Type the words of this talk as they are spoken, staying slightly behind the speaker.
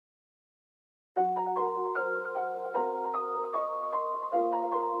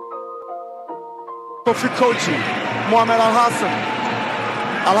Koji, Mohamed Al-Hassan.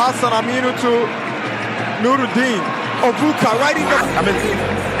 Al-Hassan Aminu to Nurudeen. Obuka right in the... I mean,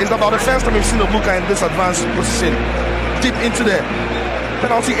 it's about the first time we've seen Obuka in this advanced position. Deep into the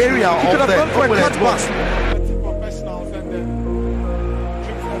penalty area of the opponent's box. Professionals and the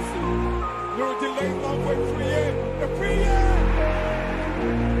Dribbles. Nurudeen laying long way free in.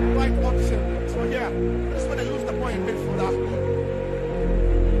 Right option. So yeah, that's when they lose the point in midfield.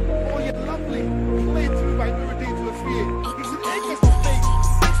 Oh yeah, lovely. Played through by Nurudeen to the free in. He's an ageless mistake.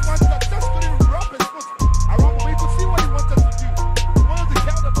 6 months that just couldn't rub his foot around, but we could see what he wanted to do. He wanted to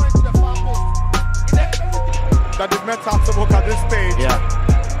count the point to the far post. That they've met Arsenal at this stage. Yeah.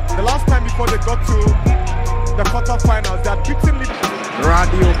 The last time before they got to the quarterfinals, they had beaten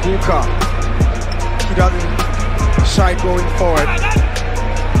Radio Buka. He doesn't shy going forward.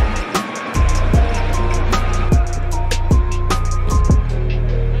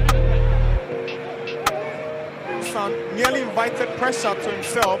 Son nearly invited pressure to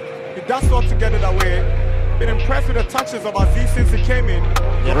himself. He does not to get it away. Been impressed with the touches of Aziz since he came in.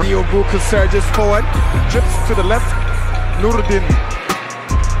 Radio Buka surges forward, drips to the left. Nurudeen.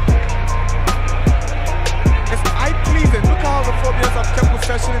 It's eye-pleasing. Look how the Phobians have kept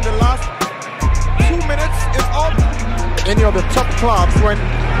possession in the last 2 minutes. It's all any of the top clubs when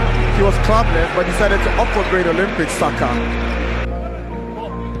he was clubless, but decided to upgrade Olympic soccer.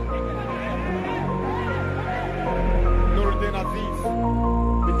 Nurudeen Aziz.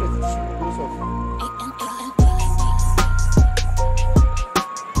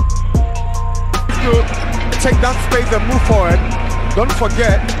 Take that space and move forward. Don't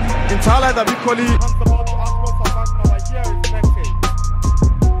forget, in Thailand that equally about to ask for back now. Here is the next phase.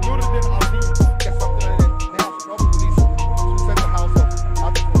 Nurudeen Aziz gets something in it. They have trouble with these center house of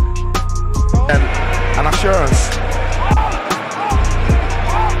An assurance.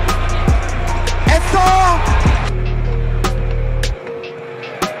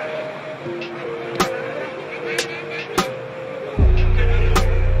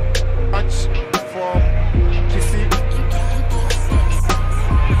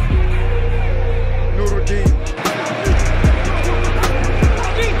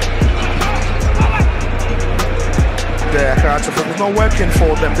 It's not working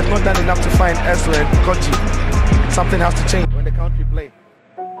for them. They've not done enough to find Ezra and Koji. Something has to change when the country play.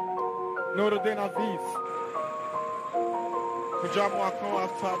 Nurudeen Aziz. Kujamu Akon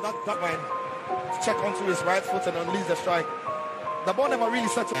after that line. Check onto his right foot and unleash the strike. The ball never really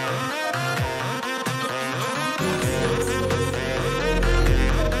settled.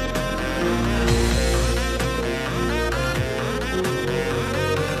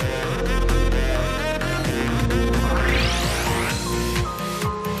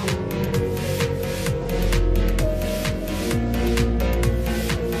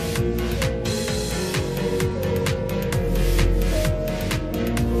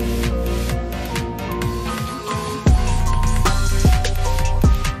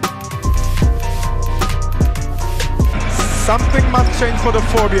 Something must change for the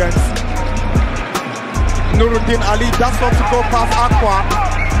Phobians. Nurudeen Ali does not to go past Aqua.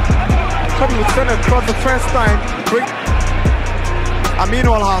 Thought he would send it across the first time. Bring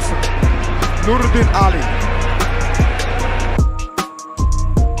Aminu Al-Hassan. Nurudeen Ali.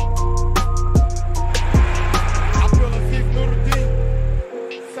 Abdul Aziz Nurudeen.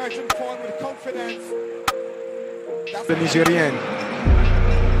 Surging forward with confidence. That's the Nigerian.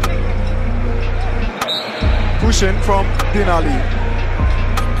 Pushing from Dinali.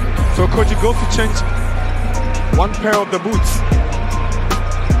 So Koji goes to change one pair of the boots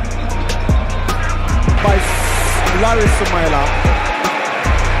by Larry Sumaila.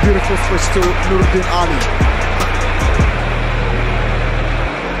 Beautiful switch to Nurudeen Ali.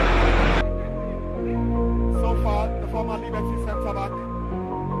 So far, the former Liberty centre back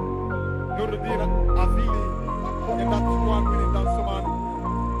Nurudeen Aziz in that 2-1 winning down Suman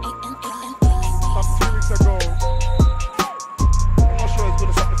some 2 weeks ago. I'm not sure he's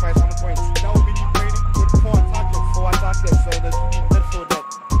going to sacrifice on the points. That will be playing with 4 attackers. 4 attackers, so there's midfielder.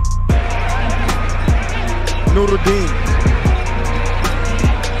 Nurudeen.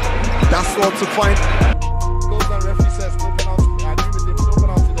 That's all to find. Goes down, referee says no penalty. I agree with him, no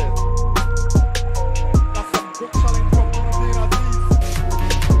penalty there. That's some good challenge from Nurudeen Aziz.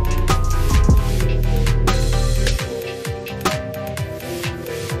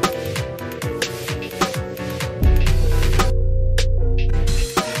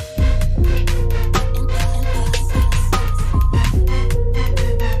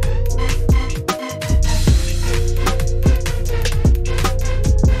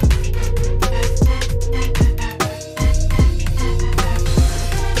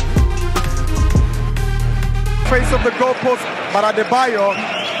 of the goalpost, but Adebayo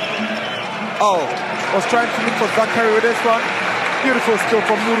was trying to look for Zachary with this one. Beautiful skill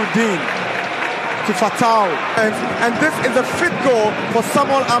from Nurudeen to Fatal. And this is a fit goal for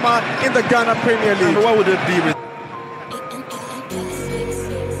Samuel Ama in the Ghana Premier League. And what would it be with?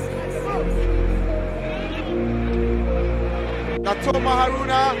 Natoma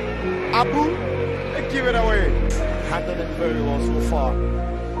Haruna, Abu, they give it away. Handled it very well so far.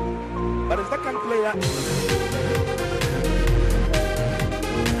 But is that kind of player?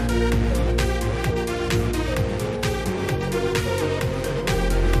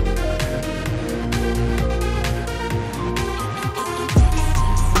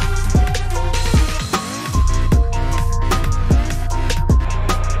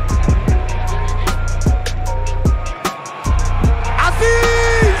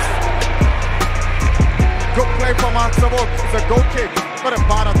 It's a goal kick. Got a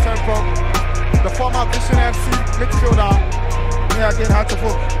bad attempt from the former Vision FC midfielder. Yeah, again, hard to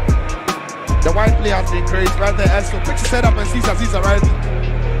foot. The white player has been great right there. Esco picks his head up and sees Aziz arriving.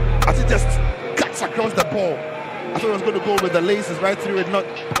 As he just cuts across the ball. I thought he was going to go with the laces right through it, not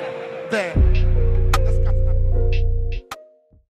there.